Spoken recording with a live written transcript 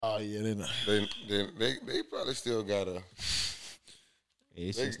Oh yeah, they know. They probably still got a.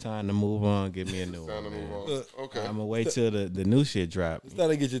 It's just time to move on. Give me a new Time one. to move Man. on. Look, Okay. I'm gonna wait till the new shit drop. It's time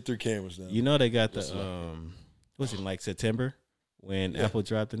to get your 3 cameras now. You know they got the what's it like September when Yeah. Apple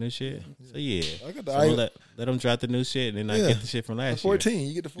dropped the new shit. So yeah, I got the so let them drop the new shit and then I Yeah. get the shit from last year. 14.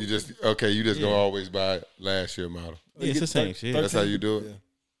 You get the 14. You just Yeah. gonna always buy last year model. Yeah, it's the same shit. That's how you do it.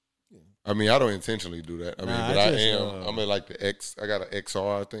 Yeah. I mean, I don't intentionally do that. I mean, Nah, but I I just, am. I'm at like the X. I got an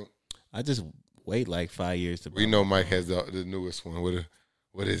XR, I think. I just wait like 5 years to. We know Mike has the newest one.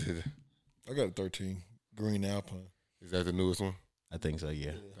 What is it? I got a 13 green Alpine. Is that the newest one? I think so.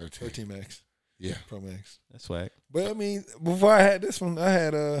 Yeah, 13 Max. Yeah. Pro Max. that's swag. But I mean, before I had this one, I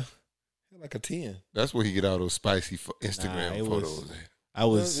had like a 10. That's where he get all those spicy Instagram it photos. was- I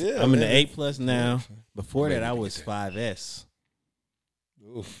was. Yeah, I'm in the man. 8 Plus now. Before Maybe that, I we was get 5S.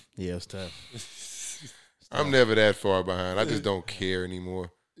 Oof. Yeah, it was tough. I'm never that far behind. I just don't care anymore.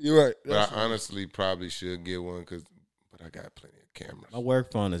 You're right. But I honestly probably should get one but I got plenty of cameras. My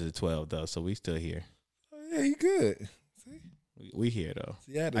work phone is a 12 though, so we still here. Oh, yeah, you good. See? We here though.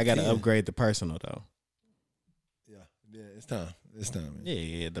 See, I I got to 10. upgrade the personal though. Yeah, it's time. It's time, man.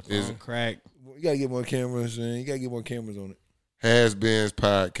 Yeah, the Is phone it? crack. You gotta get more cameras, man. You gotta get more cameras on it. Has Been's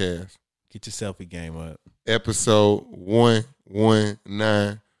podcast, Get your selfie game up. episode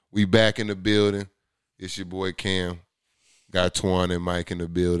 119. We back in the building. It's your boy Cam. Got Twan and Mike in the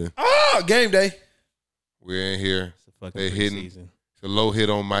building. Oh, game day. We're in here. It's a fucking They hitting. preseason. It's a low hit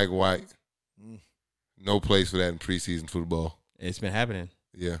on Mike White. Mm. No place for that in preseason football. It's been happening.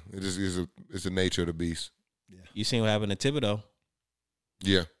 Yeah, it just is. It's the nature of the beast. You seen what happened to Thibodeau?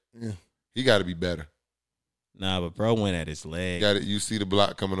 Yeah, Yeah. he got to be better. Nah, but bro went at his leg. You see the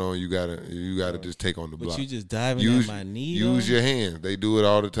block coming on. You gotta just take on the But block. you just diving Use- at my knee. Use though? your hands. They do it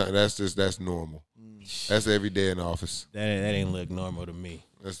all the time. That's normal. That's every day in the office. That ain't look normal to me.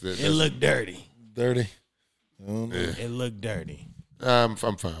 That's It looked dirty. Dirty. I don't know. Yeah. It looked dirty. I'm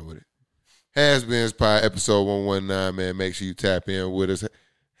fine with it. Has Been's Pod episode 119, man. Make sure you tap in with us.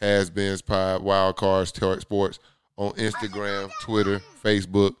 Has Been's Pod, Wild Cards Sports on Instagram, Twitter,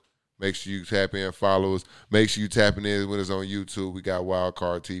 Facebook. Make sure you tap in, follow us. Make sure you tapping in with us on YouTube. We got Wild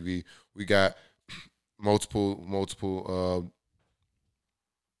Card TV. We got multiple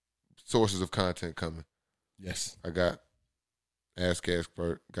sources of content coming. Yes. I got Ask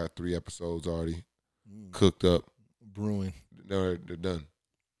Expert. Got 3 episodes already cooked up. Brewing. No, they're done.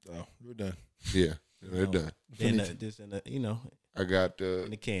 Oh, we're done. Yeah, they're done. Just in the, you know, I got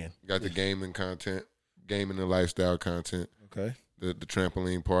in the can. the gaming content, gaming and lifestyle content. Okay. The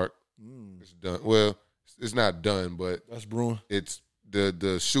trampoline park. It's done. Well, it's not done, but That's brewing. it's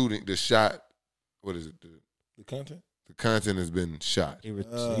the shooting, the shot. What is it? The content? The content has been shot. He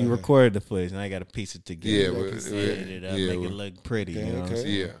okay. recorded the footage, and I got to piece it together. Yeah, edit it up, make it look pretty. Okay, you know what I'm okay.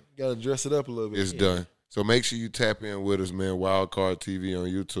 saying? Yeah, You gotta dress it up a little bit. it's done. So make sure you tap in with us, man. Wildcard TV on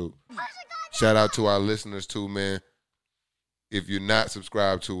YouTube. Shout out to our listeners too, man. If you're not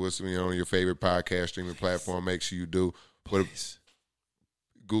subscribed to us, on your favorite podcast streaming platform, make sure you do. But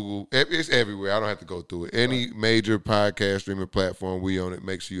Google, it's everywhere. I don't have to go through it. Any major podcast streaming platform, we on it.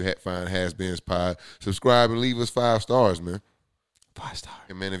 Make sure you find Has Been's Pod. Subscribe and leave us 5 stars, man. 5 star.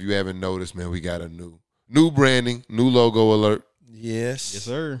 And man, if you haven't noticed, man, we got a new branding, new logo alert. Yes. Yes,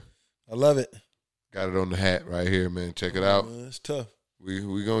 sir. I love it. Got it on the hat right here, man. Check it out. It's tough. We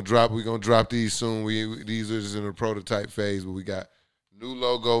gonna drop these soon. These are just in the prototype phase, but we got new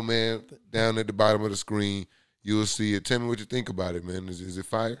logo, man, down at the bottom of the screen. You'll see it. Tell me what you think about it, man. Is it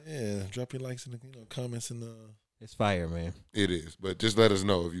fire? Yeah. Drop your likes in the comments and It's fire, man. It is, but just let us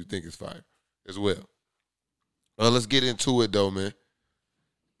know if you think it's fire as well. Let's get into it though, man.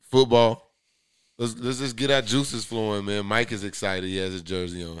 Football. Let's just get our juices flowing, man. Mike is excited. He has his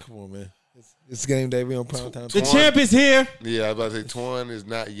jersey on. come on, man. It's game day. We on prime time. The champ is here. Yeah, I was about to say Twan is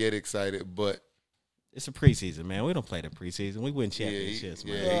not yet excited, but It's a preseason, man. We don't play the preseason. We win championships,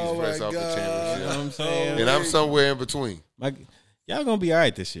 man. yeah, Oh, he's fresh my off the God. You know what championship. I'm saying? And I'm somewhere in between. Y'all gonna be all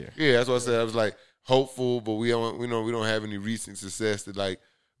right this year. Yeah, that's what I said. I was like hopeful, but we don't have any recent success to like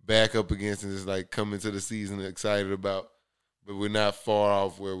back up against and just like come into the season excited about. But we're not far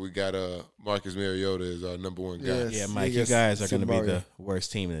off where we got Marcus Mariota as our number 1 guy. Yes. Yeah, Mike, you Yes, guys are gonna be Mario. the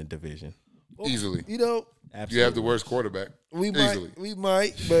worst team in the division. Easily. Absolutely. You have the worst quarterback. Easily. We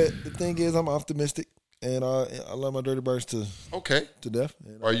might, but the thing is, I'm optimistic, and I love my Dirty Birds to Okay. death.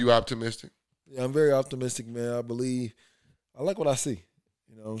 And Are you optimistic? Yeah, I'm very optimistic, man. I like what I see.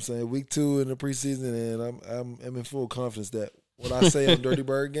 You know what I'm saying? Week 2 in the preseason, and I'm in full confidence that what I say on Dirty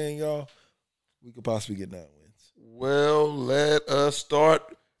Bird Gang, y'all, we could possibly get 9 wins. Well, let us start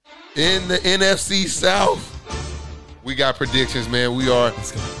in the NFC South. We got predictions, man. We are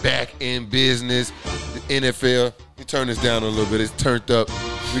back in business. The NFL. Let me turn this down a little bit. It's turned up.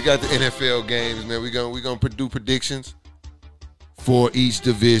 We got the NFL games, man. We're gonna do predictions for each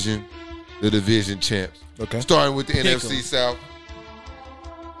division, the division champs. Okay. Starting with the NFC South.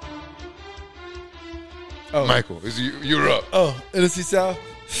 Oh. Michael, you're up. Oh, NFC South.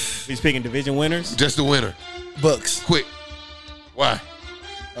 We speaking division winners. Just the winner. Bucks. Quick. Why?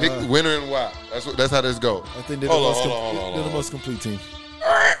 Pick the winner and why. That's how this goes. I think they're the most complete team.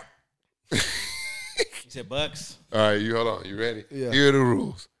 You said Bucks. All right, you hold on. You ready? Yeah. Here are the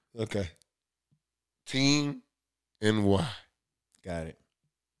rules. Okay. Team and why. Got it.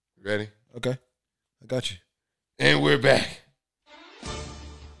 Ready? Okay. I got you. And we're back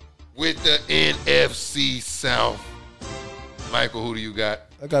with the NFC South. Michael, who do you got?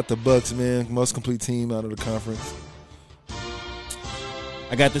 I got the Bucks, man. Most complete team out of the conference.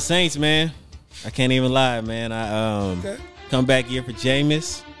 I got the Saints, man. I can't even lie, man. I come back here for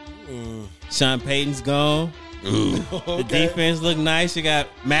Jameis. Sean Payton's gone. Ooh. The defense look nice. You got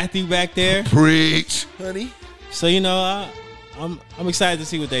Matthew back there. Preach. Honey. So I'm excited to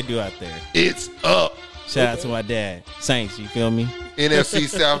see what they do out there. It's up. Shout out to my dad. Saints, you feel me? NFC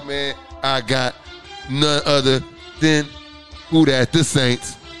South, man. I got none other than who that? The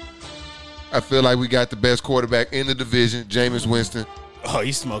Saints. I feel like we got the best quarterback in the division, Jameis Winston. Oh,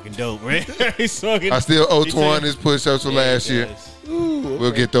 he's smoking dope, right? He's smoking. I still owe Twan his push-ups for last year. Ooh, okay.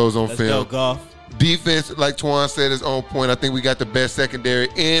 We'll get those on Let's film. go golf. Defense, like Twan said, is on point. I think we got the best secondary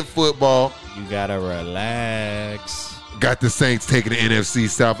in football. You gotta relax. Got the Saints taking the NFC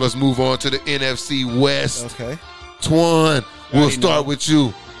South. Let's move on to the NFC West. Okay. Twan, we'll already start know. with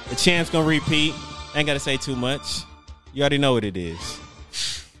you. The champ's gonna repeat. Ain't gotta say too much. You already know what it is.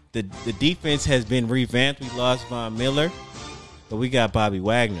 The defense has been revamped. We lost Von Miller, but we got Bobby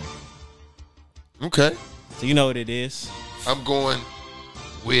Wagner. Okay. So you know what it is. I'm going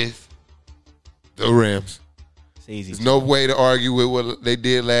with the Rams. It's easy. There's no way to argue with what they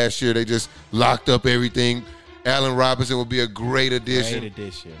did last year. They just locked up everything. Allen Robinson will be a great addition. Great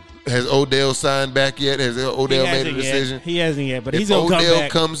addition. Has Odell signed back yet? Has Odell made a decision? He hasn't yet, but If he's gonna come Odell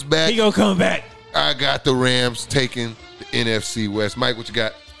back. comes back, He gonna come back. I got the Rams taking the NFC West. Mike, what you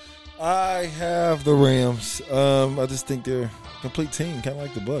got? I have the Rams. I just think they're a complete team, kind of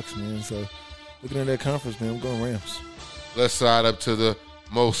like the Bucks, man. So looking at that conference, man, I'm going Rams. Let's slide up to the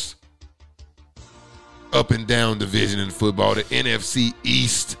most up and down division in football, the NFC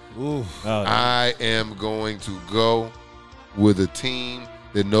East. Ooh. Oh, I am going to go with a team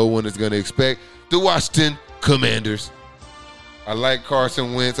that no one is going to expect, the Washington Commanders. I like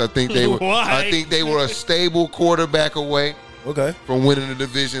Carson Wentz. I think they were. Why? I think they were a stable quarterback away Okay. from winning the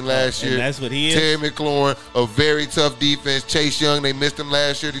division last and year. that's what he is. Terry McLaurin, a very tough defense. Chase Young, they missed him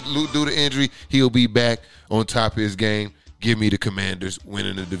last year due to injury. He'll be back on top of his game. Give me the Commanders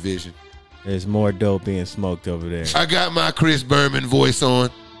winning the division. There's more dope being smoked over there. I got my Chris Berman voice on.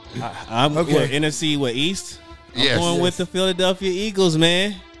 I'm Okay. what, NFC, what, East? I'm Yes. going with the Philadelphia Eagles,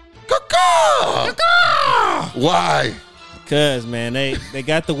 man. Why? Because, man, they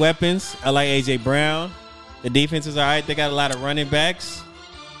got the weapons. I like A.J. Brown. The defense is all right. They got a lot of running backs.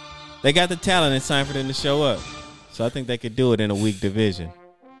 They got the talent. It's time for them to show up. So I think they could do it in a weak division.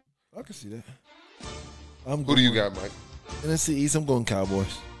 I can see that. Who do you got, Mike? NFC East, I'm going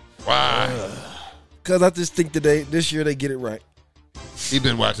Cowboys. Why? Because I just think that this year they get it right. He's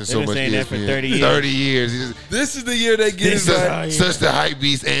been watching so They've been much saying that for ESPN. 30 years. 30 years. He's This is the year they get This it is right. such the hype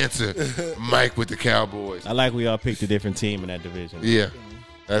beast answer. Mike with the Cowboys. I like we all picked a different team in that division. Yeah.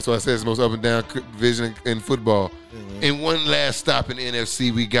 That's why I said it's the most up and down division in football. And one last stop in the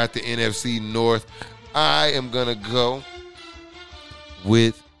NFC, we got the NFC North. I am going to go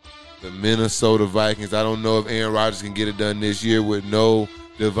with the Minnesota Vikings. I don't know if Aaron Rodgers can get it done this year with no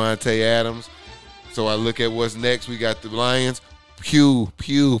Devontae Adams. So I look at what's next. We got the Lions. Pew,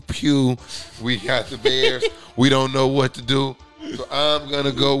 pew, pew. We got the Bears. We don't know what to do. So I'm going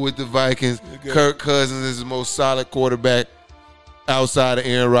to go with the Vikings. Okay. Kirk Cousins is the most solid quarterback outside of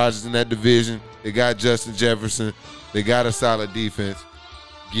Aaron Rodgers in that division. They got Justin Jefferson. They got a solid defense.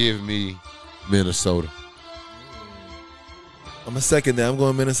 Give me Minnesota. I'm a second there. I'm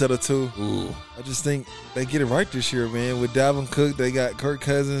going Minnesota too. Ooh. I just think they get it right this year, man. With Dalvin Cook, they got Kirk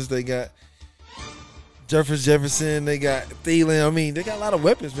Cousins, they got Jefferson, they got Thielen. I mean, they got a lot of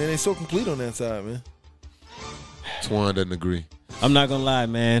weapons, man. They so complete on that side, man. Twan doesn't agree. I'm not going to lie,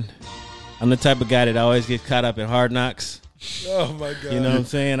 man. I'm the type of guy that always gets caught up in Hard Knocks. Oh my God. You know what I'm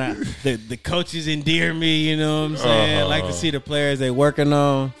saying? The coaches endear me, you know what I'm saying? I like to see the players they working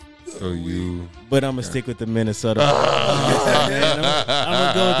on. So you. But I'm going to stick with the Minnesota. I'm going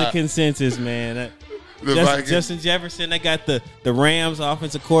to go with the consensus, man. Justin Jefferson. They got the Rams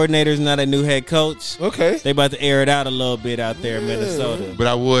offensive coordinators, now their new head coach. Okay. They about to air it out a little bit out there in Minnesota. But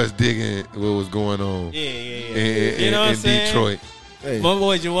I was digging what was going on. Yeah. In, You know what I'm saying? Detroit. Hey. My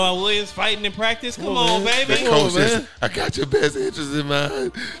boy Jamal Williams fighting in practice. Come on, man. baby. The Come on, coach says, man. I got your best interest in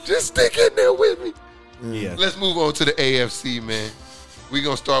mind. Just stick in there with me. Yeah. Let's move on to the AFC, man. We're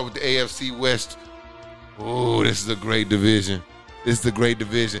going to start with the AFC West. Oh, this is a great division.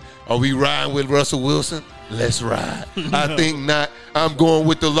 Are we riding with Russell Wilson? Let's ride. I think not. I'm going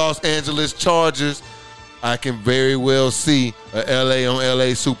with the Los Angeles Chargers. I can very well see a LA on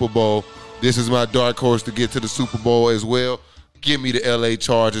LA Super Bowl. This is my dark horse to get to the Super Bowl as well. Give me the LA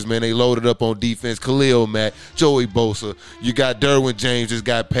Chargers, man. They loaded up on defense. Khalil Mack, Joey Bosa. You got Derwin James just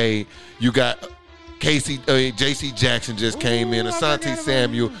got paid. You got J.C. Jackson just came in. Asante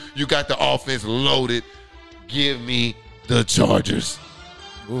Samuel. You got the offense loaded. Give me the Chargers.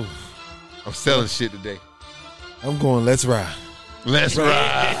 Ooh. I'm selling shit today. I'm going. Let's ride. Let's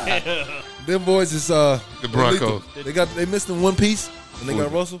ride. Them boys is The Broncos. lethal. They missed in one piece, and they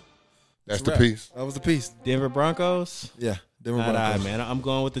got Russell. That's It's a the wrap. piece. That was the piece. Denver Broncos. Yeah. Denver All right, Broncos. man. I'm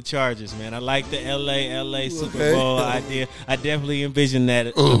going with the Chargers, man. I like the LA Super Okay. Bowl idea. I definitely envisioned that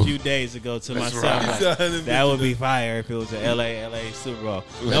a few days ago to That's myself. right. Like, that would be fire if it was a LA Super Bowl.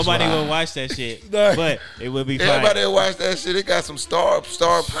 Let's Nobody ride. would watch that shit, Right. but it would be fire. Everybody that watch that shit, it got some star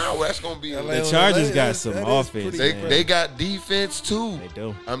power. That's going to be LA The on Chargers LA, got some that is offense, pretty man. They got defense too. They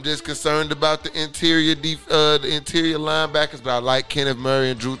do. I'm just concerned about the interior linebackers, but I like Kenneth Murray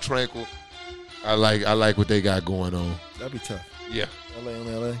and Drew Tranquil. I like what they got going on. That'd be tough. Yeah. LA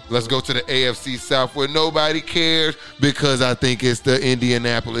on LA. Let's go to the AFC South where nobody cares because I think it's the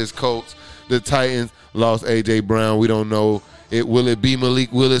Indianapolis Colts. The Titans lost A.J. Brown. We don't know. Will it be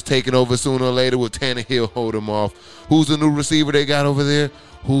Malik Willis taking over sooner or later? Will Tannehill hold him off? Who's the new receiver they got over there?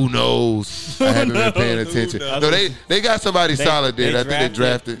 Who knows? I haven't been paying attention. knows? No, they got somebody solid there. I think they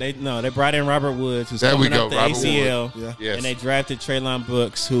drafted. They brought in Robert Woods, who's There we coming go, off the Robert ACL. Woods. Yes. And they drafted Traylon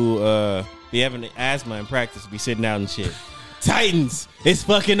Brooks, who be having asthma in practice, be sitting out and shit. Titans, it's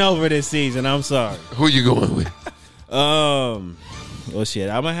fucking over this season. I'm sorry. Who you going with? Well, shit,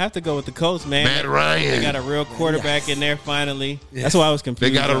 I'm gonna have to go with the Colts, man. Matt Ryan. They got a real quarterback in there finally. That's why I was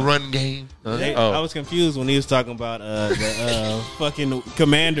confused. They got a run game. I was confused when he was talking about the fucking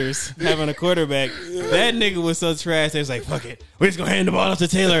Commanders having a quarterback. That nigga was so trash. They was like, "Fuck it, we're just gonna hand the ball off to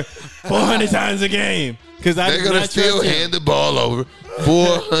Taylor 400 times a game." Because They're going to still hand the ball over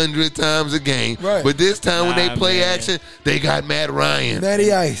 400 times a game. Right. But this time when they Nah, play man. action, they got Matt Ryan.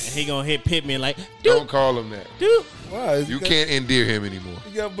 Matty Ice. He gonna hit Pittman like, Don't call him that. dude. Wow, You can't endear him anymore.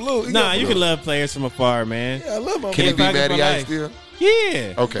 You got blue. Nah, you can love players from afar, man. Yeah, I love my Can he boy. be Back Matty for Ice life. still?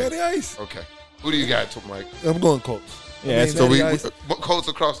 Yeah. Okay. Matty Ice. Okay. Who do you got, Mike? I'm going Colts. Yeah, that's- So Matty we Ice. Colts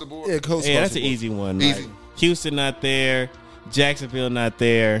across the board? Yeah, Colts. Yeah, that's across an the board. easy one. Easy. Like, Houston not there, Jacksonville not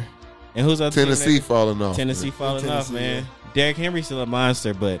there, and who's other team Tennessee there? falling off. Tennessee falling off, Tennessee, man. Derrick Henry's still a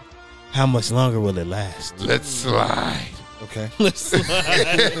monster, but how much longer will it last? Let's slide Okay.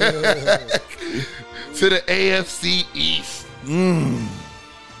 to the AFC East.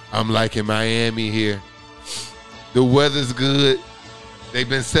 I'm liking Miami here. The weather's good. They've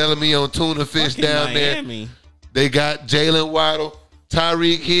been selling me on tuna fish Fucking down there. Miami. They got Jalen Waddle,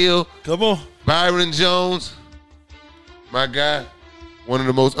 Tyreek Hill, Come on. Byron Jones. My guy, one of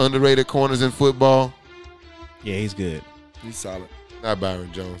the most underrated corners in football. Yeah, he's good. He's solid. Not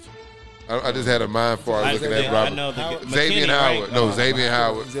Byron Jones. I just had a mind fart looking at I Robert. know Xavier McKinney, Howard. right? No, Oh, Xavier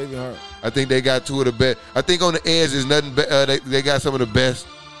Howard. Xavier Howard. I think they got two of the best. I think on the edge is nothing. They got some of the best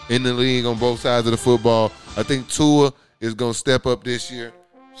in the league on both sides of the football. I think Tua is going to step up this year,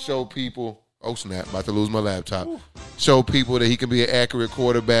 show people. Oh snap! About to lose my laptop. Show people that he can be an accurate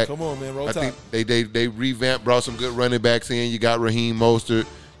quarterback. Come on, man. Roll I top. think they revamped, brought some good running backs in. You got Raheem Mostert.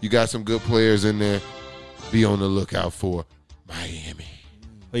 You got some good players in there. Be on the lookout for Miami.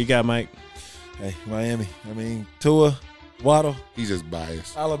 What you got, Mike? Hey, Miami. I mean, Tua, Waddle, He's just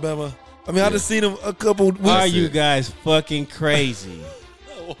biased. Alabama. I mean, I just seen him a couple weeks. Are you it. guys fucking crazy?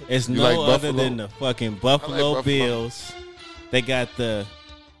 It's You no like other Buffalo? than the fucking I Buffalo like Buffalo. Bills. They got the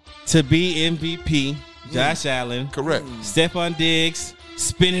to be MVP, Josh Allen, Correct. Stephon Diggs,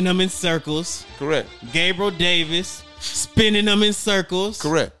 spinning them in circles. Correct. Gabriel Davis, spinning them in circles.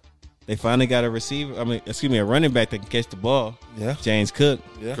 Correct. They finally got a receiver. A running back that can catch the ball. Yeah. James Cook.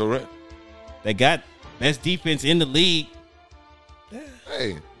 Yeah. Correct. They got best defense in the league.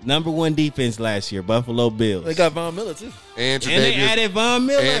 Hey, Number one defense last year, Buffalo Bills. They got Von Miller, too. and and they added Von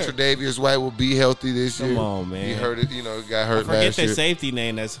Miller. Tre'Davious White will be healthy this Come year. on, man. He hurt it. Got I hurt forget last their year. safety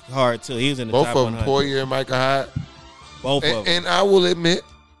name. That's hard too. He was in the Both top of them, 100. Poyer and Micah Hyde. Both of them. And I will admit,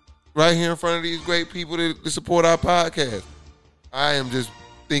 right here in front of these great people to support our podcast. I am just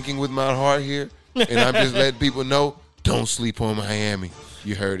thinking with my heart here, and I'm just letting people know, don't sleep on Miami.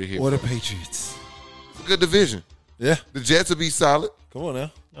 You heard it here. Or the Patriots. It's a good division. Yeah. The Jets will be solid, Come on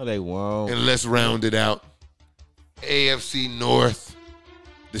now. No, they won't. and let's round it out. AFC North.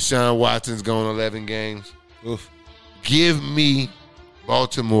 Deshaun Watson's going 11 games. Oof. Give me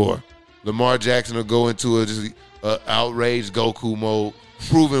Baltimore. Lamar Jackson will go into a outraged Goku mode,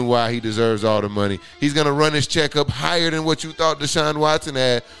 proving why he deserves all the money. He's going to run his check up higher than what you thought Deshaun Watson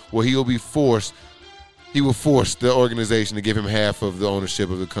had, where he will force the organization to give him half of the ownership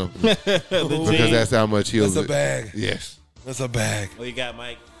of the company. Because that's how much he'll. That's a bag. Yes. That's a bag. What you got,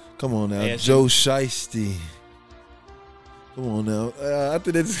 Mike? Come on now. Yeah, Joe Shiesty. Come on now. I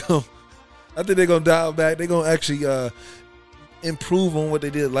think they're gonna dial back. They're gonna actually improve on what they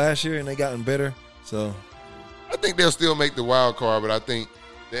did last year, and they gotten better. So I think they'll still make the wild card, but I think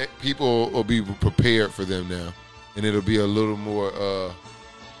that people will be prepared for them now, and it'll be a little more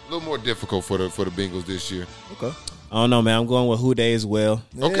difficult for the Bengals this year. okay. I don't know, man. I'm going with Houday as well.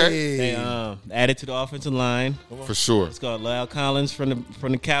 Okay. They Hey. added to the offensive line. For sure. It's got Lyle Collins from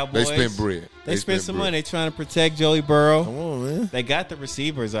the Cowboys. They spent bread. They spent some bread. money. They trying to protect Joey Burrow. Come on, man. They got the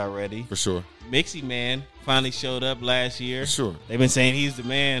receivers already. For sure. Mixie Man finally showed up last year. For sure. They've been saying he's the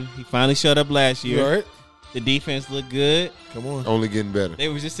man. He finally showed up last year. You all right? The defense looked good. Come on. Only getting better. They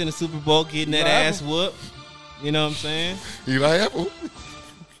were just in the Super Bowl getting that Eli ass Apple. whooped. You know what I'm saying? Eli Apple.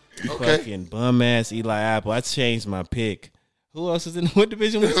 Okay. Fucking bum ass Eli Apple. I changed my pick. Who else is in what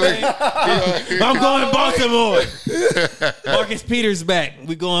division we saying? I'm going to Baltimore. Marcus Peters back.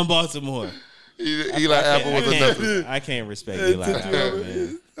 We going Baltimore. Eli Apple was another. I can't respect Eli Apple,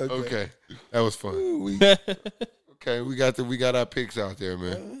 man. Okay. That was fun. Okay, we got our picks out there,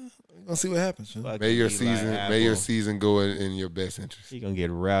 man. We're gonna see what happens. Man. Fucking May your Eli season go in your best interest. He gonna get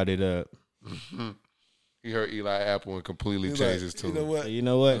routed up. He heard Eli Apple and completely He's changed like, his tune. You know what? You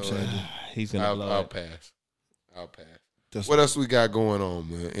know what? He's gonna blow I'll it. pass. I'll pass. Just- What else we got going on,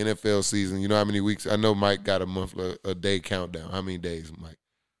 man? NFL season. You know how many weeks? I know Mike got a day countdown. How many days, Mike?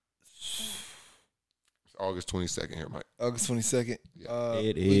 It's August 22nd here, Mike. August 22nd.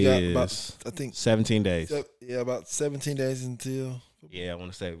 It we got is. about, I think, 17 days. about 17 days until. Yeah, I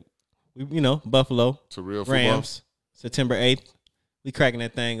want to say, Buffalo, It's a real football. Rams, September 8th. We cracking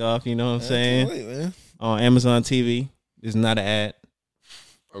that thing off, you know what I'm saying? Wait, man. On Amazon TV. It's not an ad.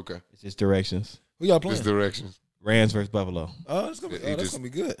 Okay. It's just directions. Who y'all This playing? directions. Rams versus Buffalo. Oh, that's gonna be. He Oh, that's just- gonna be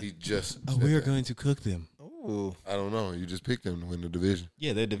good. He just. Oh, said we are that. going to cook them. Oh, I don't know. You just picked them to win the division.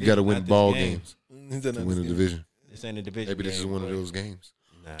 Yeah, they're You division. got to win not this ball game. games he's done to that win the this division. This ain't a division. Maybe this is game, one of boy. those games.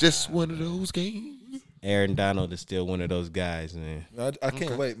 Nah. Just one of those games. Aaron Donald is still one of those guys, man. game. I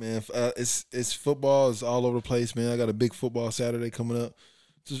can't wait, man. It's football. It's all over the place, man. I got a big football Saturday coming up.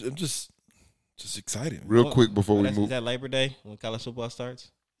 I'm just excited. Man. Real quick before we Is move. that Labor Day when college football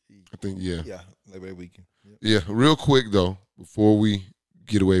starts? I think, yeah. Yeah, Labor Day weekend. Yep. Yeah, real quick though, before we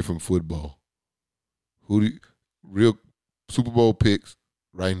get away from football, real Super Bowl picks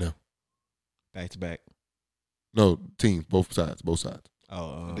right now? Back to back. No, teams, both sides.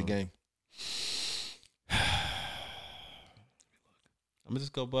 Oh, The game. I'm gonna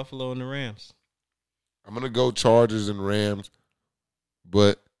just go Buffalo and the Rams. I'm gonna go Chargers and Rams,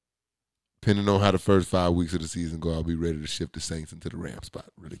 but depending on how the first 5 weeks of the season go, I'll be ready to shift the Saints into the Rams spot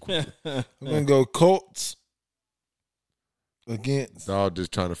really quickly. I'm gonna go Colts against. Dog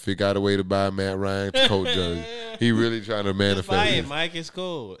just trying to figure out a way to buy Matt Ryan's coat jersey. He really trying to Just buy manifest it, this. Mike. It's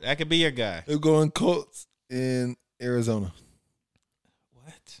cool. That could be your guy. We're going Colts in Arizona.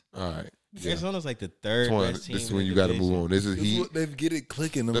 What? All right. Yeah. Arizona's like the third Twan, best team. this is in when the you got to division. move on. This is This is he. what they get it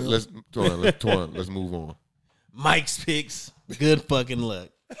clicking. Let's move on. Mike's picks. Good fucking luck.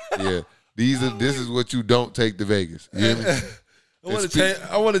 Yeah, this is what you don't take to Vegas. You hear me?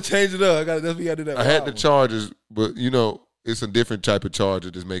 I want to change it up. That's we got to do that. I had the wild Chargers, but it's a different type of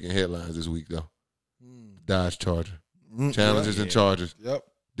Charger that's making headlines this week though. Dodge Charger, one. Challengers yeah. and Chargers Yep.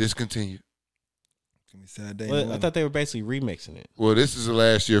 discontinued. It's gonna be a sad day. Well, I thought they were basically remixing it. Well, this is the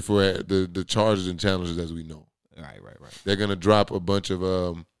last year for the Chargers and Challengers as we know. Right. They're gonna drop a bunch of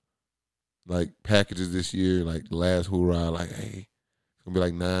like packages this year, like the last hoorah. Like, hey, it's gonna be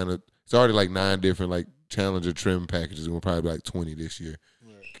like 9. It's already like 9 different like Challenger trim packages. It's gonna probably be like 20 this year.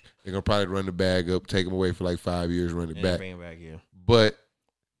 Right. They're gonna probably run the bag up, take them away for like 5 years, run it And back. bring it back here. But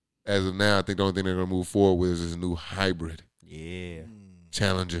as of now, I think the only thing they're gonna move forward with is this new hybrid Yeah.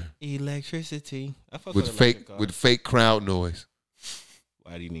 Challenger Electricity. I fuck with electric cars. fake crowd noise.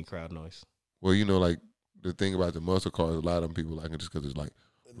 Why do you need crowd noise? Well, like the thing about the muscle cars, a lot of them people like it just because it's like,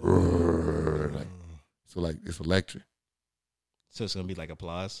 like, so like it's electric. So it's gonna be like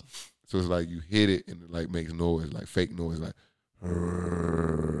applause. So it's like you hit it and it like makes noise, like fake noise, like.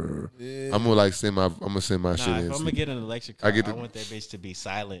 Yeah. I'm gonna send my shit Nah, in. if I'm gonna get an electric car, I, I want that bitch to be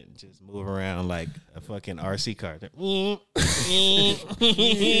silent, just move around like a fucking RC car. What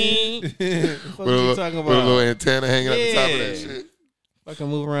you talking With a little about? antenna hanging out the top of that Yeah. shit. Fucking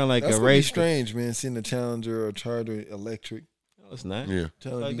move around like That's a gonna be race. strange, man. Seeing the Challenger or Charger electric. No, it's not. Yeah.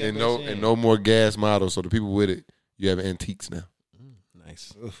 Telling Like you, that. And no more gas models. So the people with it, you have antiques now.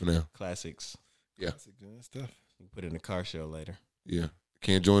 Nice For now. classics. classic, man. That's tough. You can put it in a car show later. Yeah.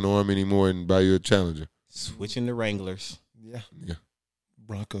 Can't join the army anymore and buy you a Challenger. Switching to Wranglers. Yeah, Yeah.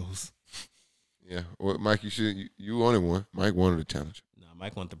 Broncos. Yeah. Well, Mike, you wanted one. Mike wanted a Challenger. No,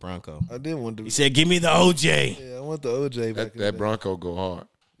 Mike want the Bronco. I did want to. He said, "Give me the OJ." Yeah, I want the OJ back in the That day. Bronco go hard.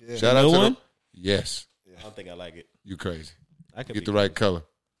 Yeah. Shout out New to one? Yes. I don't think I like it. You crazy. I could Get be the right color.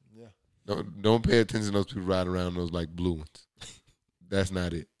 Yeah. Don't pay attention to those people riding around those like blue ones. That's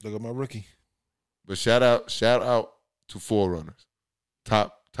not it. Look at my rookie. But shout out to 4Runners.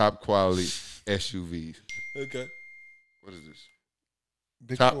 Top quality SUVs. Okay. What is this?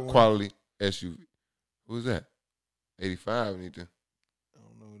 Big Top 4-1. quality SUV. Who's that? 85 need to. I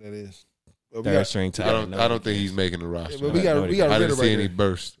don't know who that is. But we Third got, string I tight. don't think he's making the roster. yeah, but we got I Ritter didn't see right any there.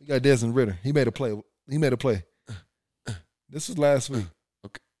 burst. We got Desmond Ritter. He made a play. This was last week.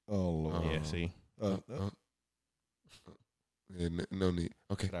 Okay. Oh Lord. Yeah, see. Yeah, no need.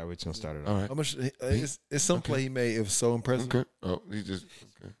 Okay. All right, we're gonna start it All off. right. How much? It's some Okay. play he made. It was so impressive. Okay. Oh, he just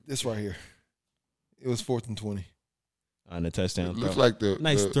okay. This right here. It was 4th and 20. On the touchdown It throw. looks like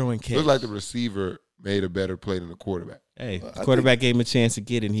nice the throwing catch. looks like the receiver made a better play than the quarterback. Hey, I the quarterback gave him a chance to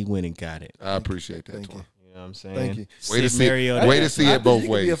get it, and he went and got it. I appreciate that. Thank Twan. you. You know what I'm saying? Thank you. Way to Sid see it. Mariota. Way to see I it think both you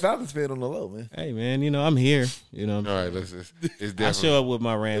could be a ways. Falcons fan on the low, man. Hey, man, you know, I'm here. You know, All right, it's I definitely. show up with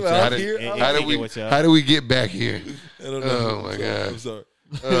my Rams. Well, jacket I'm here. and How kick did we? it with y'all. How did we get back here? I don't Oh, my God. I'm sorry.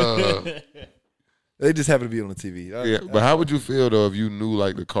 Uh, They just happen to be on the TV. yeah, but how would you feel though if you knew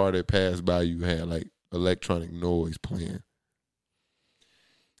like the car that passed by you had like electronic noise playing?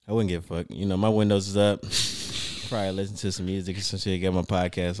 I wouldn't give a fuck. You know, my windows is up. Probably listen to some music or some shit. Get my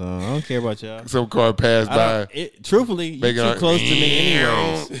podcast on. I don't care about y'all. Some car passed by. Truthfully, you're Making too a- close to me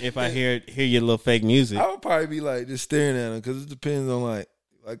anyways. If I hear your little fake music, I would probably be like just staring at him because it depends on like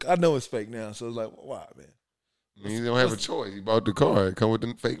I know it's fake now, so it's like why, man? I mean, you don't have a choice. You bought the car. It come with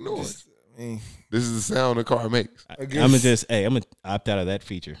the fake noise. I mean, This is the sound the car makes. I I'm guess- gonna opt out of that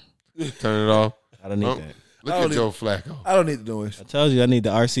feature. Turn it off. I don't need Oh. that. Look I at don't Joe Flacco. I don't need the noise. I told you I need the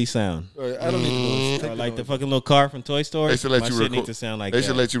RC sound. I don't need the noise. Take Or the like the noise. fucking little car from Toy Story. They should let My you shit record- needs to sound like They that.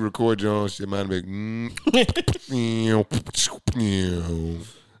 should let you record your own shit. Mine be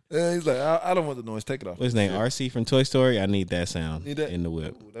He's like, I don't want the noise. Take it off. What's his name? RC from Toy Story. I need that sound Need that? in the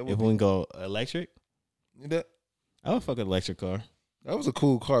whip. Ooh, that would If be- we can go electric, Need that? I would fuck an electric car. That was a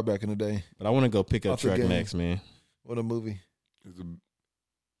cool car back in the day. But I want to go pick up Off the truck game. next, man. What a movie. It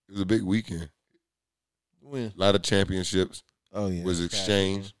was a big weekend. When? A lot of championships Oh yeah. was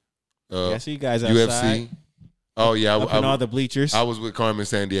exchanged. Yeah, I see you guys outside. UFC. Oh yeah, Up in all the bleachers. I was with Carmen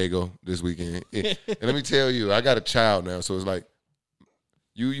San Diego this weekend, and let me tell you, I got a child now, so it's like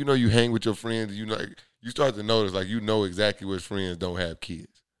you know you hang with your friends, you know you start to notice like you know exactly which friends don't have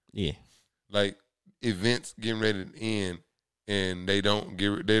kids. Yeah. Like events getting ready to end, and they're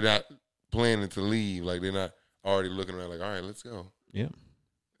not planning to leave, like they're not already looking around like, all right, let's go. Yeah.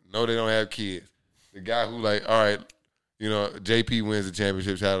 No, they don't have kids. The guy who like, all right, you know, JP wins the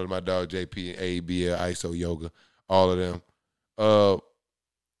championship. Shout out to my dog JP, ABL, ISO Yoga, all of them.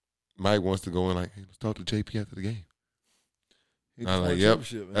 Mike wants to go in like, hey, let's talk to JP after the game. He I'm just like, won a yep.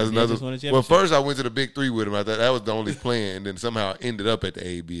 championship, man. That's Yeah, another. just won a Well, championship. first I went to the Big Three with him. I thought that was the only plan, and then somehow I ended up at the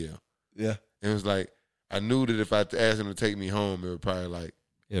ABL. Yeah. And it was like I knew that if I asked him to take me home, it would probably like,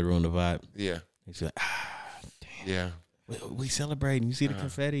 It'll ruin the vibe. yeah, He's like, yeah, we celebrating. You see the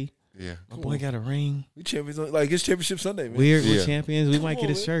confetti? yeah. My boy got a ring. We champions on, like it's championship Sunday, man. We're Yeah. champions. We might Come get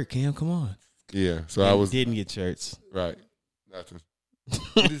a on, man. shirt, Cam. Come on. Yeah, so I was didn't get shirts. right. Nothing.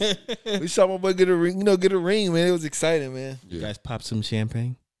 We saw my boy get a ring, get a ring, man. It was exciting, man. You Yeah, guys pop some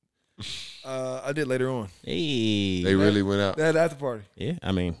champagne. I did later on. Hey. they really went out. That after party. Yeah,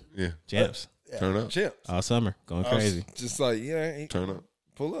 I mean, Yeah, champs. Yeah. Turn up. Champ. All summer. Going I was crazy. just like, turn up.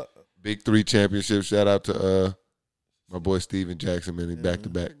 pull up. Big Three championship. Shout out to my boy Steven Jackson, man. He Yeah. back to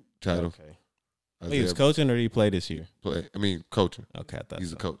back titles. Okay. Isaiah He was coaching or did he play this year? coaching. Okay, I thought He's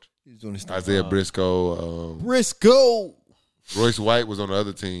so. a coach. He's doing his thing. Isaiah Briscoe. Briscoe. Royce White was on the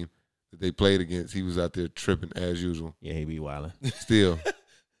other team that they played against. He was out there tripping as usual. Yeah, he be wilding. Still.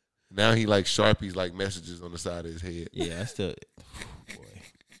 Now he like Sharpies like messages on the side of his head. Yeah, I still.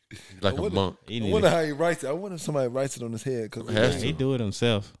 Boy. Like a monk. He I need wonder to- how he writes it. I wonder if somebody writes it on his head. Cause Has to. he do it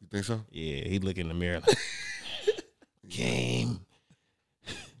himself. You think so? Yeah, he look in the mirror like game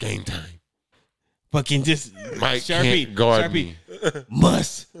Game time. fucking just Mike Sharpie can't guard Sharpie me.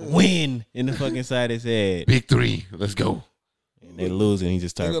 must win in the fucking side of his head. Big 3. Let's go. And they lose and he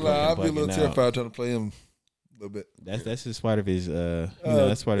just I'll started be a fucking little bugging out. terrified trying to play him a little bit. That's just part of his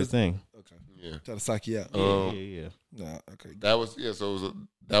that's part of his thing. Okay. Yeah. Try to psych you out. Yeah. Nah, okay. That was So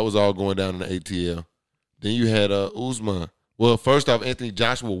that was all going down in the ATL. Then you had Usman. Well, first off, Anthony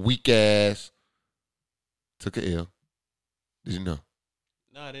Joshua, weak ass, took a L. Did you know?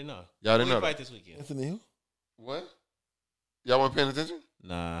 No, I didn't know. Y'all didn't Who know he fight that? this weekend? Anthony who? What? Y'all weren't paying attention?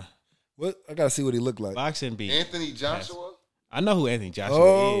 Nah. What? I gotta see what he looked like. Boxing beat. Anthony Joshua. I know who Anthony Joshua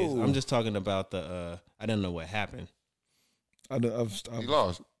is. Oh. I'm just talking about the I didn't know what happened. He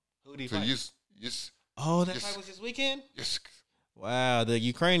lost. Who did he So fight? yes, Oh, that yes. fight was this weekend? yes, Wow, the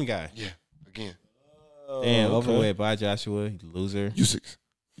Ukraine guy. yeah. Again, Damn, okay. overweight by Joshua, you loser. Usyk.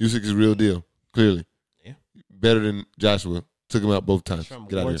 Usyk is a real deal. Clearly, Yeah. better than Joshua. Took him out both times. From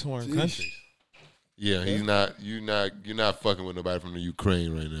Get out of here. war-torn Jeez. countries. Yeah, he's not. You're not fucking with nobody from the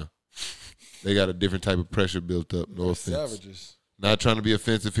Ukraine right now. They got a different type of pressure built up. No offense. Savages. Not trying to be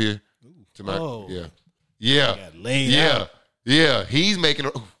offensive here. To my Oh. yeah. Got laid out. Yeah. He's making.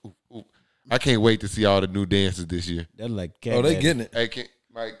 Ooh. I can't wait to see all the new dances this year. They're like, Oh, they getting it. Hey,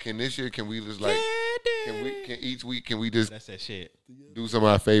 can this year? Can we just like? Can each week? Can we just That's that shit. do some of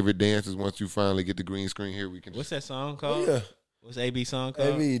our favorite dances once you finally get the green screen here? We can. What's that song Oh, called? yeah. What's AB song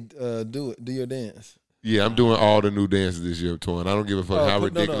called? AB, do it. Do your dance. Yeah, I'm doing all the new dances this year, Torn. I don't give a fuck Oh, how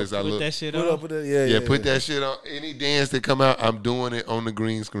put- no, no, ridiculous I Put look. that shit Put on. up with it. Yeah. Put that shit on. Any dance that come out, I'm doing it on the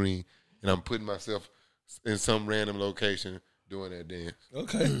green screen, and I'm putting myself in some random location doing that dance.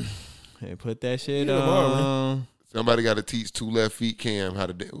 Okay. Hey, put that shit Yeah, tomorrow, on. Somebody got to teach two left feet Cam how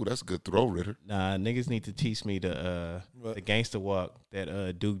to dance. Ooh, that's a good throw, Ritter. Nah, niggas need to teach me the What? gangster walk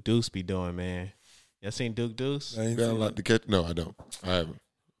that Duke Deuce be doing, man. Y'all seen Duke Deuce? I ain't Got a seen lot to catch. No, I don't. I haven't.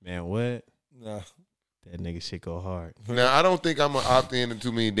 Man, what? Nah. That nigga shit go hard. Now, I don't think I'm going to opt in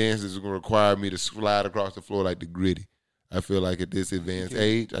too many dances that going to require me to slide across the floor like the Gritty. I feel like at this advanced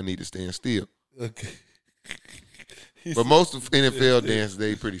age, I need to stand still. Okay. But most of NFL dances,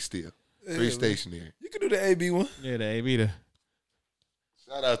 they pretty still. Pretty man. stationary. You can do the AB one. Yeah, the AB the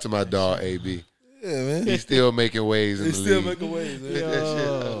Shout out to my dog, AB. Yeah, man. He's still making waves in They the still league. making waves. Get Man. that shit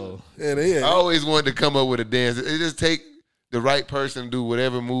out. Yo. Yeah, they I always wanted to come up with a dance. It just take the right person to do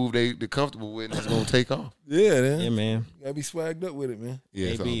whatever move they're comfortable with, and it's gonna take off. Yeah, man. Yeah, man. You gotta be swagged up with it, man. Yeah,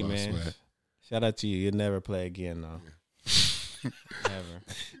 it's AB, all about man. swag. Shout out to you. You'll never play again, though. Never.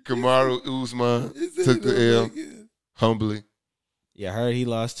 Kamaru Usman He said took he the L don't make it. humbly. Yeah, I heard he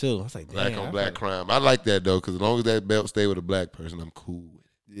lost too. I was like, damn. Black on I black thought- crime. I like that though, because as long as that belt stay with a black person, I'm cool with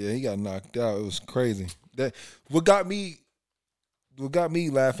it. Yeah, he got knocked out. It was crazy. That what got me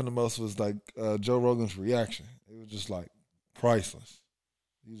laughing the most was like Joe Rogan's reaction. It was just like priceless.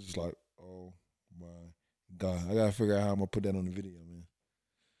 He was just like, "Oh my God, I gotta figure out how I'm gonna put that on the video, man.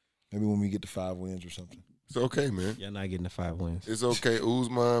 Maybe when we get to 5 wins or something." It's okay, man. Y'all not getting the 5 wins. It's okay.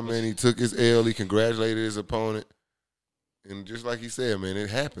 Usman, man, he took his L. He congratulated his opponent. And just like he said, man, it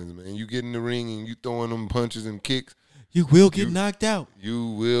happens, man. You get in the ring and you throwing them punches and kicks, You will get knocked out.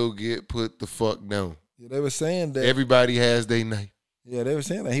 you will get put the fuck down. Yeah, they were saying that. Everybody has their night. Yeah, they were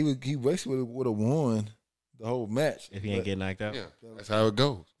saying that he basically would have won the whole match If he ain't But get knocked out. Yeah, that's how it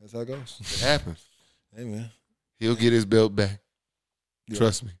goes. That's how it goes. It happens. Hey, man. He'll get his belt back. Yeah.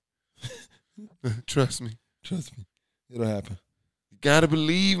 Trust me. Trust me. Trust me, it'll happen. You gotta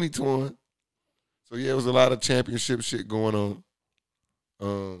believe me, Twan. So yeah, it was a lot of championship shit going on.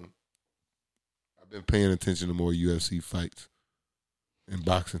 I've been paying attention to more UFC fights and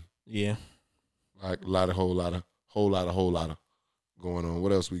boxing. Yeah. Like a whole lot of going on.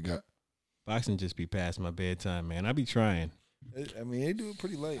 What else we got? Boxing just be past my bedtime, man. I be trying. I mean, they do it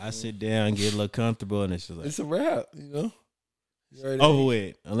pretty late. I man. sit down, get a little comfortable, and it's just like It's a wrap, you know. You already- over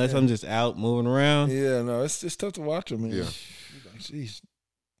with. Unless I'm just out moving around. Yeah, no, it's just tough to watch them, man. Yeah. You're like, jeez,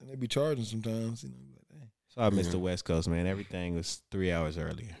 and they be charging sometimes. You know, like, dang. So I missed Yeah. the West Coast, man. Everything was 3 hours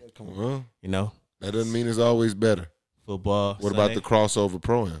earlier. Come on. Well, You know, that doesn't mean it's always better. football. What about Sunday. the crossover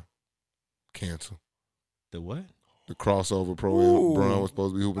pro-am? Cancel. the what? The crossover pro-am. Ooh. Braun was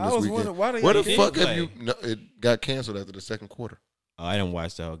supposed to be hooping I this was weekend. wondering why they Where the did fuck play. have you? No, it got canceled after the second quarter. Oh, I didn't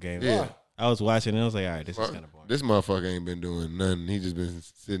watch the whole game. Yeah. I was watching and I was like, all right, this is kind of boring. This motherfucker ain't been doing nothing. He just been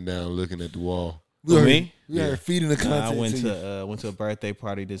sitting down looking at the wall. We Who, are, me? We are Yeah. feeding the content. I went you. to a birthday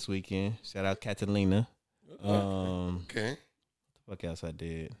party this weekend. Shout out Catalina. Okay. What else I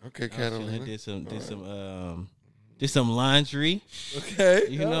did? Okay, I was chilling, Catalina. did some Did some laundry. Okay.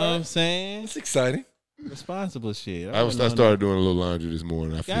 You know what I'm saying? It's exciting. Responsible shit. I started doing a little laundry this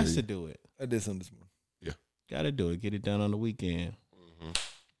morning. I Got feel to do it. I did something this morning. Got to do it. Get it done on the weekend.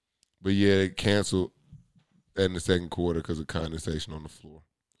 But yeah, they canceled that in the second quarter because of condensation on the floor.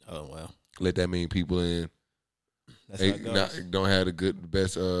 Oh, well. Let that mean people in That's how it goes. don't have the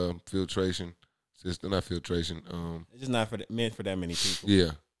best filtration system. Not filtration. It's just not meant for that many people.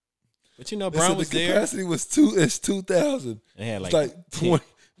 Yeah. But you know, They Brown said was the there. capacity was it's 2,000. They had It's like, like 20,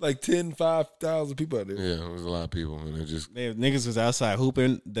 like 5,000 people out there. Yeah, it was a lot of people, and niggas was outside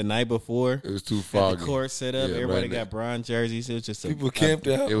hooping the night before. it was too Had foggy. the court set up. Yeah, Everybody right got Bron jerseys. It was just People camped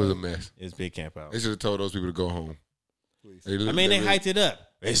out. It was a mess. It's big camp out. They should have told those people to go home. Please. They hyped it up.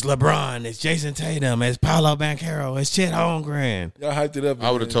 It's LeBron. It's Jason Tatum. It's Paolo Banchero. It's Chet Holmgren. Y'all hyped it up. I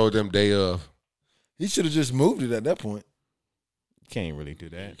would have told them day of. He should have just moved it at that point. You can't really do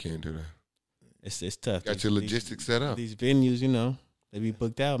that. You can't do that. It's tough. Got your logistics set up. These venues, you know, they be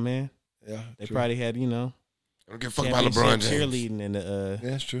booked out, man. Yeah, They true. probably had, you know, I don't give a fuck about LeBron James. cheerleading in the Yeah,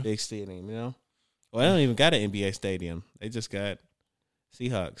 that's true. big stadium, you know. Well, they don't even got an NBA stadium. They just got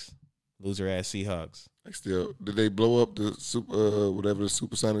Seahawks, loser ass Seahawks. Like still, did they blow up the super whatever the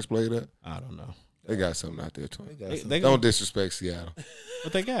Supersonics played at? I don't know. They got something out there too. They got They, some- they Don't disrespect Seattle.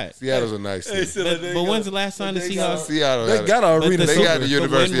 what they got? Seattle's a nice city. But when's the last time the they got- Seahawks? Seattle, They got an But arena. the they got the Super-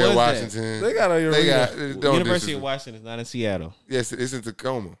 but when University of was that? Washington. They got an arena. They got don't University disrespect. of Washington is not in Seattle. Yes, it's in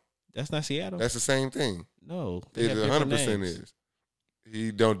Tacoma. That's not Seattle. That's the same thing. No, they It have different 100% names. is.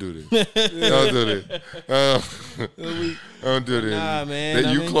 He don't do this. Don't do this. Don't do this. Nah, man, That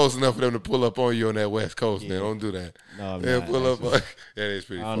I you mean- close enough for them to pull up on you on that West Coast, man. Yeah. Don't do that. No, I'm Yeah, not, pull up. actually. On, that is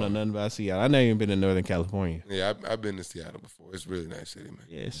pretty I don't know fun. nothing about Seattle. I never even been to Northern California. Yeah, I've been to Seattle before. It's a really nice city, man.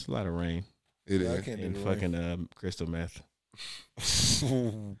 Yeah, it's a lot of rain It I is. can't and do fucking crystal meth.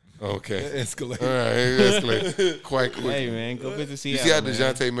 Okay. Escalate. All right, it escalated quite quick. Hey man, go visit You Seattle. see how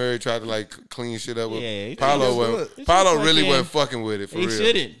man. DeJounte Murray tried to like clean shit up with Yeah, he Paolo? tried to do Wasn't, it. Paolo really Fucking- wasn't fucking with it for He real.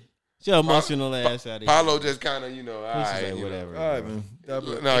 shouldn't. Your emotional ass out of here. Paolo just kind of, all He's right, just like, you know. whatever. All right, bro. man. God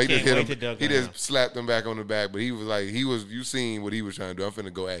bless. No, he can't just hit wait to him. dunk He on just him. slapped him back on the back, but he was like, you seen what he was trying to do. I'm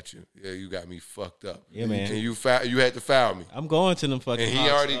finna go at you. Yeah, you got me fucked up. Yeah, man. And you had to foul me. I'm going to them fucking. And he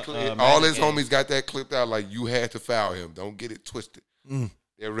Hawks, already, all Magic his games. homies got that clipped out. Like you had to foul him. Don't get it twisted.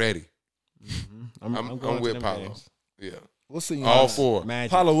 They're ready. I'm I'm going to with them Paulo. games. Yeah, We'll see you. all in four.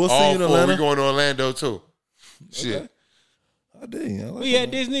 Magic. Paulo, we'll see All you in four. We Atlanta. going to Orlando too. Shit. I did. I like We at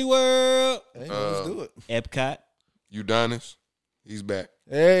that. Disney World. Hey, let's do it. Epcot. Udonis, he's back.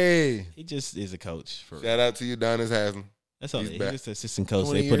 Hey, He just is a coach. For Shout out to Udonis Haslam. That's all. he's He's back. just an assistant coach.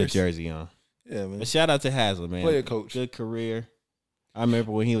 20 They put a years. jersey on. yeah, man. But shout out to Haslam, man. Player coach. Good career. I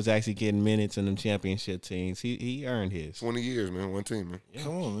remember when he was actually getting minutes in them championship teams. He earned his. 20 years, man. One team, man. Yeah.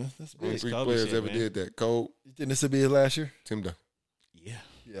 Come on, man. That's Only big. It's 3 Kobe players shit, ever man. did that. Cole, You think this will be his last year? Tim Duncan.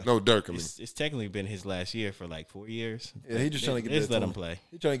 Yeah. No, Dirk, I mean. It's technically been his last year for like 4 years. Yeah, he just trying to get Just that let to him him. play.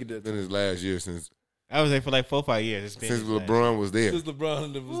 He trying to get It's that. been his last year since I was there for like 4 or 5 years. It's been his last LeBron was there. Since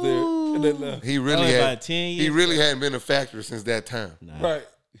LeBron was there, and then He year. really Only had. about 10 years. He really hadn't been a factor since that time. Nah. right.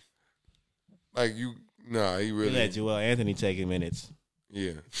 Like he He really. let Joel Anthony taking minutes.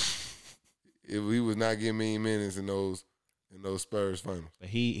 Yeah. If he was not getting me minutes in those Spurs finals, But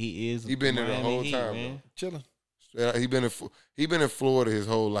he is. He been there the Miami whole Heat, time, man. Chilling. he been in Florida his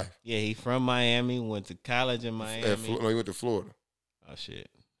whole life. Yeah, he from Miami. Went to college in Miami. No, he went to Florida. Oh shit,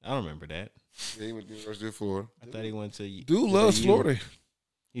 I don't remember that. Yeah, he went to the University of Florida. I thought he went to. Dude to loves the U. Florida.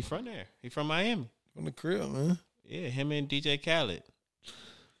 He from there. He from Miami. From the crib, man. Yeah, him and DJ Khaled.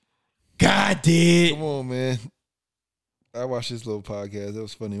 God did. Come on, man. I watched this little podcast. That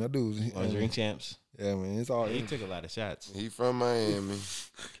was funny. My dude. On Drink Champs. Yeah, man. It's all. He took a lot of shots. He from Miami.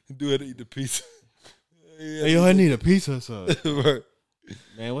 Do it to eat the pizza. Hey, yo, I need a pizza or something. Right.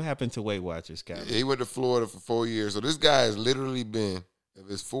 Man, what happened to Weight Watchers, Scott? He went to Florida for 4 years. So this guy has literally been, of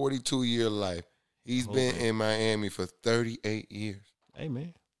his 42-year life, he's been in Miami for 38 years. Hey,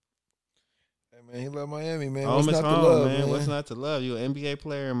 man. Hey, man, he love Miami, man. Home What's is not to home, love, man. man? What's not to love? You an NBA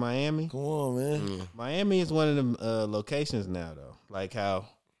player in Miami? Come on, man. Yeah. Miami is one of them locations now, though. Like how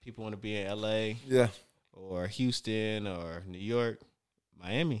people want to be in LA Yeah. or Houston or New York.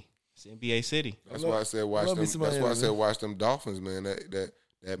 Miami. It's NBA city. That's why I said watch love me them. some That's why I Miami, said man. watch them Dolphins, man.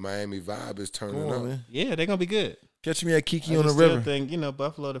 That Miami vibe is turning Come up. on, man. Yeah, they're going to be good. Catch me at Kiki I on the just still river. think,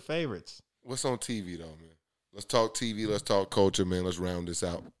 Buffalo the favorites. What's on TV though, man? Let's talk TV. Let's talk culture, man. Let's round this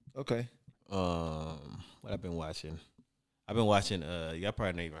out. Okay. What I've been watching? I've been watching, y'all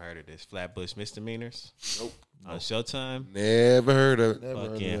probably never even heard of this, Flatbush Misdemeanors. Nope. On Showtime. Never heard of it. Never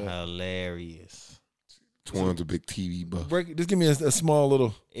heard Fucking of that. hilarious. Twan's a big TV buff. Just give me a small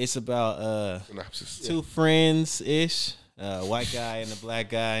little. It's about Synopsis. two friends ish, white guy and a black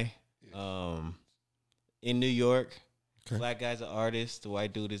guy, in New York. Okay. Black guy's an artist. The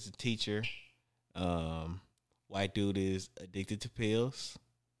white dude is a teacher. White dude is addicted to pills.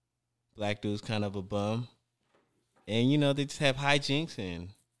 Black dude's kind of a bum, and they just have hijinks and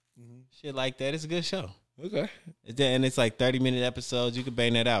shit like that. It's a good show. Okay. And it's like 30-minute episodes. You can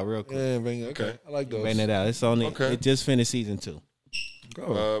bang that out real quick. Yeah, bang it. Okay. I like those. Bang that out. It's only Okay. It just finished season 2.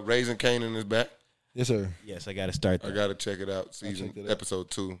 Go. Raising Kanan is back. Yes, sir. Yes, I got to start I that. gotta check it out. check it out.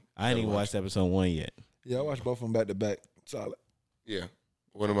 Episode 2. I ain't even watched episode 1 yet. Yeah, I watched both of them back to back. Solid. Yeah,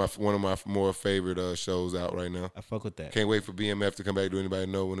 one of my more favorite shows out right now. I fuck with that. Can't wait for BMF to come back. Do anybody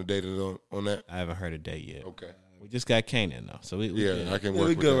know when the date is on that? I haven't heard a date yet. Okay. We just got Kanan though, so we Yeah, good. I can Yeah, work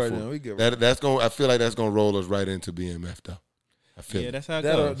we with good that. right for- now. We good. Right That's going. I feel like that's gonna roll us right into BMF though. I feel Yeah, it. that's how it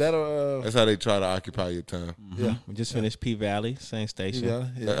that'll goes. That's how they try to occupy your time. Yeah. We just finished P Valley, same station.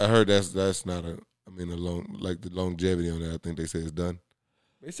 yeah. I heard that's not a. I mean, the longevity on that. I think they say it's done.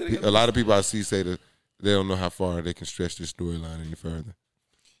 They said they got- A lot of people I see say that they don't know how far they can stretch this storyline any further.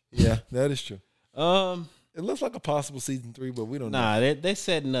 Yeah, that is true. Um, It looks like a possible season 3, but we don't know. nah, they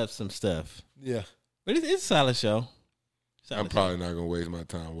setting up some stuff, Yeah. but it's a solid show. I'm probably not gonna waste my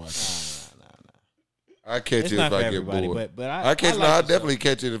time watching. Nah. I catch It's it not if for I get everybody, bored. but I catch. like I the show. definitely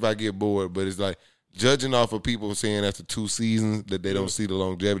catch it if I get bored. But it's like judging off of people saying after 2 seasons that they don't see the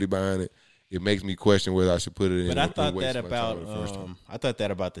longevity behind it. It makes me question whether I should put it in. But I and thought waste that my about time the first time. I thought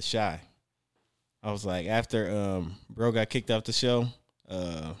that about The Shy. I was like, after bro got kicked off the show,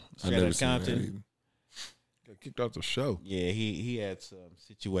 I Straight never Outta seen that Compton. either. Got kicked off the show. Yeah, he had some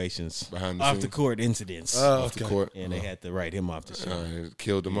situations Behind the off scenes? the court incidents, Off the court. and they had to write him off the show. It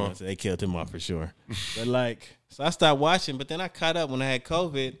killed them You know, off. so they killed him off for sure. But so I stopped watching, but then I caught up when I had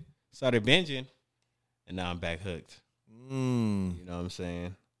COVID, started binging, and now I'm back hooked. Mm. You know what I'm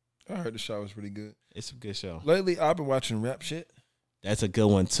saying? I heard the show was pretty good. It's a good show. Lately, I've been watching rap shit. That's a good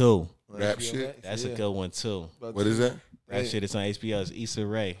one too. Rap HBO shit? Max, That's yeah. a good one too. What is that? Rap Hey, shit. It's on HBO. It's Issa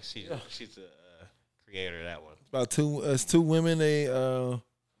Rae. She's the creator of that one. About two women. They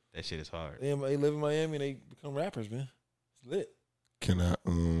That shit is hard. they live in Miami and they become rappers, man. It's lit. Can I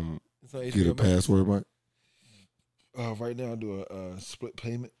It's on get HBO a Max. password, Mike? Right now, I do a split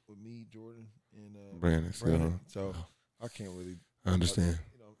payment with me, Jordan, and Brandon. Brandon. So I can't really. I understand.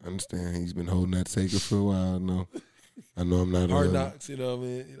 You know, I understand. He's been holding that sacred for a while. No, I know I'm not. Hard knocks. You know what I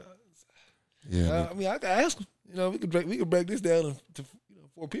mean? Yeah, I mean, I can ask them. You know, we could break this down into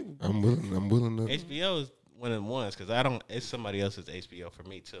 4 people. I'm willing. I'm willing to. HBO is one of the ones because I don't. It's somebody else's HBO for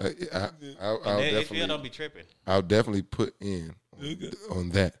me too. I'll HBO don't definitely. be tripping. I'll definitely put in on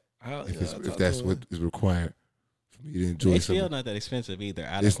that if that's what is required for me to enjoy HBO something. not that expensive either.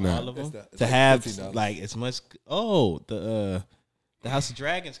 Out It's of not. all of them, It's not. It's to like have $15. like as much. Oh, the House of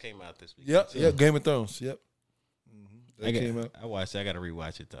Dragons came out this week. Yep. Game of Thrones. Yep. That came out. I watched it. I got to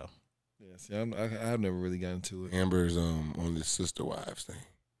rewatch it though. Yeah, see, I've never really gotten into it. Amber's on this Sister Wives thing.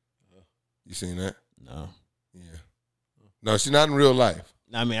 You seen that? No, Yeah. No, she's not in real life.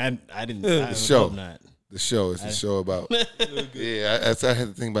 I mean I didn't. The I would show. hope not. The show is a show about. Yeah, I had to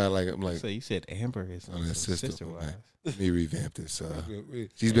think about it. Like I'm like, So you said Amber is on that sister. wives. let me revamp this.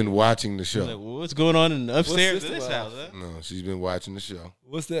 She's been watching the Like, show. well, what's going on in upstairs of Sister this Wives? house? Huh? No, she's been watching the show.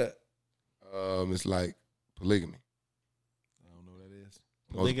 What's that? It's like polygamy. I don't know what that is.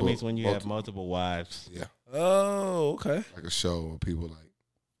 Polygamy is when you have multiple- multiple wives. Yeah, Oh, okay. like a show where people like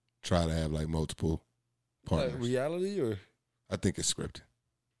try to have like multiple partners. Like reality or I think it's scripted.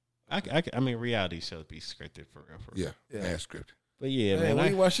 I mean, reality shows be scripted for real. For real. Yeah, Yeah. mad scripted. But yeah, hey, man, where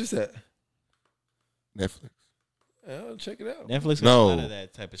you watch this at? Netflix. Yeah, I'll check it out. Netflix has No. a lot of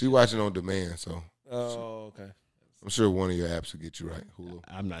that type of She shit. watching on demand, so Oh, okay. I'm sure one of your apps will get you right. Hulu.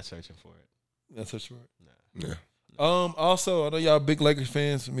 I'm not searching for it. That's for sure. Yeah, Also, I know y'all big Lakers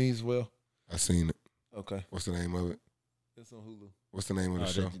fans. Me as well. I seen it. Okay. What's the name of it? It's on Hulu. What's the name of the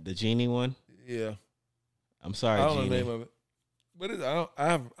Oh, show? the genie one. Yeah. I'm sorry, I don't know Genie. the name of it. What is it?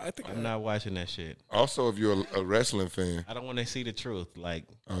 I think I'm not watching that shit. Also, if you're a wrestling fan, I don't want to see the truth. Like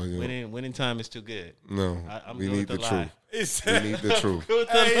oh yeah, winning time is too good. no, I'm we good need with the the truth. lie. It's We need the truth.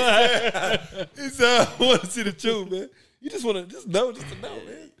 I want to see the truth, man. You just want to know, just to know,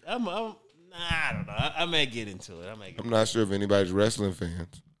 man. I don't know. I may get into it. I'm not sure if anybody's wrestling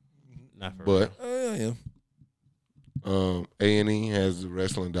fans, Not for but I am. A&E has the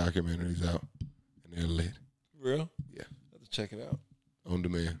wrestling documentaries out, and they're lit Real? Yeah. Have to check it out. on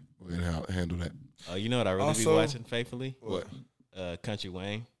demand. We're gonna handle that. Oh, you know what I really be Also- watching faithfully? What? Country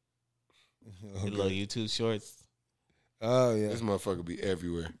Wayne. Okay. The little YouTube shorts. Oh yeah. This motherfucker be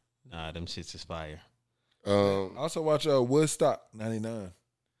everywhere. Nah, them shits is fire. I also watch Woodstock '99.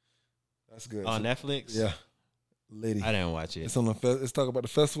 That's good. On Netflix? Yeah, lady. I didn't watch it. It's on the. Let's talk about the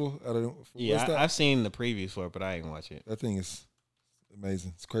festival. Yeah, I've seen the previews for it, but I didn't watch it. That thing is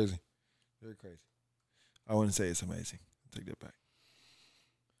amazing. It's crazy, very crazy. I wouldn't say it's amazing. Take that back.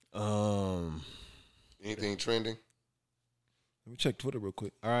 Anything trending? Let me check Twitter real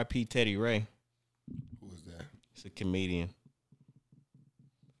quick. R.I.P. Teddy Ray. Who was that? He's a comedian.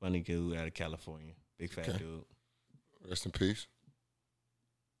 Funny dude out of California. Big fat dude. Rest in peace.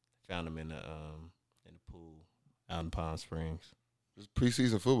 Found him in the pool out in Palm Springs. It's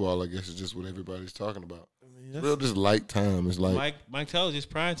preseason football, I guess, is just what everybody's talking about. I mean, It's real just light time. It's like Mike told you it's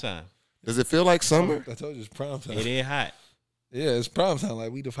prime time. Does it feel like summer? I told you it's prime time. It is hot. Yeah, it's prime time.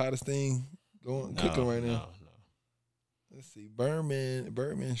 Like we the hottest thing cooking right now. No. Let's see.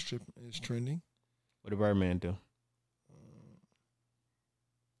 Birdman strip is trending. What did Birdman do?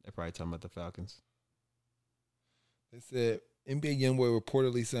 They're probably talking about the Falcons. They said NBA YoungBoy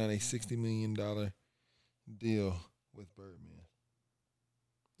reportedly signed a $60 million deal with Birdman.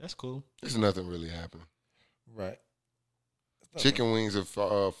 That's cool. There's nothing really happening. Right. Chicken wings have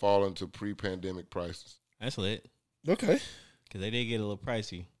fallen to pre-pandemic prices. That's lit. Okay. Because they did get a little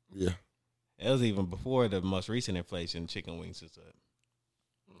pricey. Yeah. It was even before the most recent inflation. Chicken wings is up.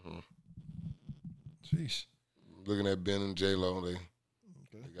 Mm-hmm. Jeez. Looking at Ben and J-Lo, they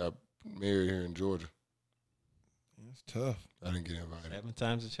got married here in Georgia. That's tough. I didn't get invited. 7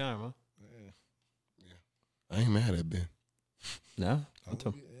 times the charm, huh? I ain't mad at Ben. No, I'm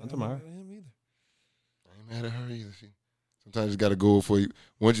tomorrow. I ain't mad at him either. I ain't mad at her either. Sometimes you just got to go for you.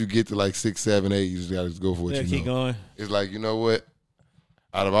 Once you get to like 6, 7, 8, you just got to go for what you know. Keep going. It's like, you know what?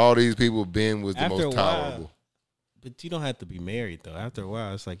 Out of all these people, Ben was the After most a while, tolerable. But you don't have to be married, though. After a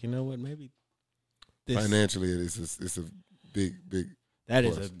while, it's like, you know what? Maybe this. Financially, it's a big. That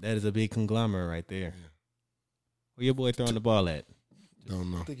is a big conglomerate right there. Yeah. Where your boy throwing the ball at?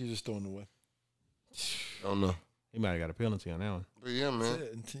 Don't know. I think you're just throwing it away. Don't know. He might have got a penalty on that one. But yeah, man.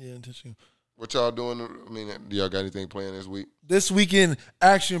 Yeah, intentional. What y'all doing? I mean, do y'all got anything planned this week? This weekend,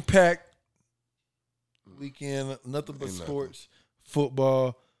 action-packed weekend, nothing but Ain't sports,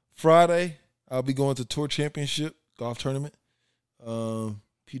 football. Friday, I'll be going to Tour Championship golf tournament,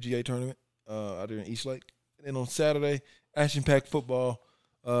 PGA tournament out there in East Lake. And then on Saturday, action-packed football,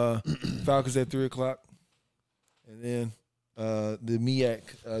 Falcons at 3 o'clock. And then the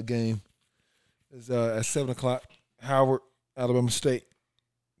MEAC game is at 7 o'clock. Howard, Alabama State,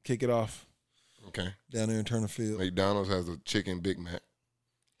 kick it off. Okay. Down there in Turner Field. McDonald's has a chicken Big Mac.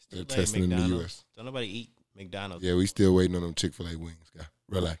 They're Like testing in the McDonald's. U.S. Don't nobody eat McDonald's. Yeah, we still waiting on them Chick-fil-A wings, guy.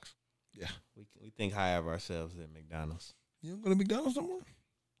 Relax. Yeah. We think high of ourselves at McDonald's. You don't go to McDonald's no more?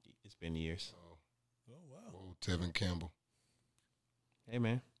 It's been years. Oh, wow. Oh, Tevin Campbell. Hey,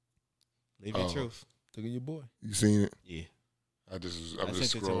 man. Live your truth. Look at your boy. You seen it? Yeah. I'm I just sent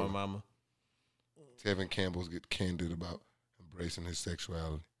it to my scrolling. mama. Tevin Campbell's get candid about embracing his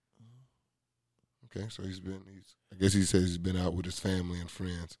sexuality. Okay, so I guess he says he's been out with his family and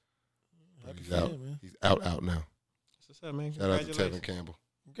friends. Happy He's for out. him, man. He's out now. What's up, man? Shout out to Congratulations. Tevin Campbell.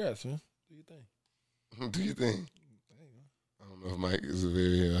 Congrats, man. Do your thing. Do you think? I don't know if Mike is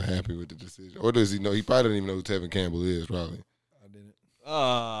very happy with the decision. Or does he know? He probably doesn't even know who Tevin Campbell is, probably. I didn't.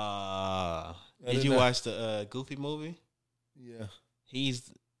 Did you watch the Goofy movie? Yeah.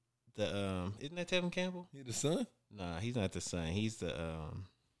 He's the isn't that Tevin Campbell? He the son? Nah, he's not the son. He's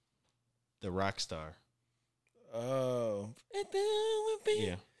the rock star. Oh.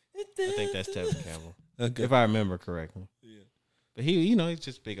 Yeah. I think that's Tevin Campbell. Okay. If I remember correctly. Yeah. But he's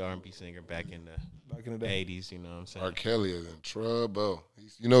just a big R&B singer back in the Back in the day. 80s, you know what I'm saying? R. Kelly is in trouble.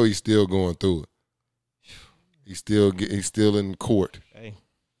 He's still going through it. He's still in court. Hey.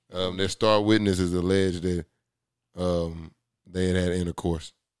 Their star witnesses alleged that they had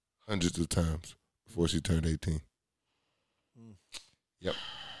intercourse hundreds of times before she turned 18. Yep.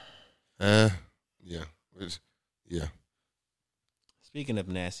 Yeah. Yeah. Speaking of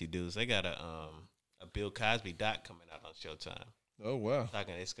nasty dudes, they got a Bill Cosby doc coming out on Showtime. Oh, wow.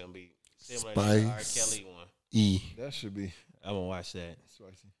 Talking it's gonna be similar to the R. Kelly one. That should be I'm gonna watch that.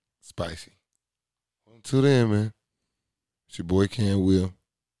 Spicy. Until then, man. It's your boy Cam Will.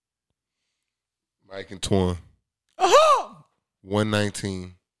 Mike and Twan.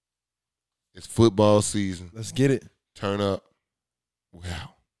 119. It's football season. Let's get it. Turn up.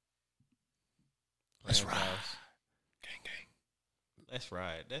 Wow. Let's Playing ride. house. Let's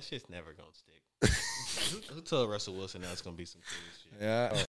ride. That shit's never gonna stick. who told Russell Wilson that's gonna be some cool shit? Yeah.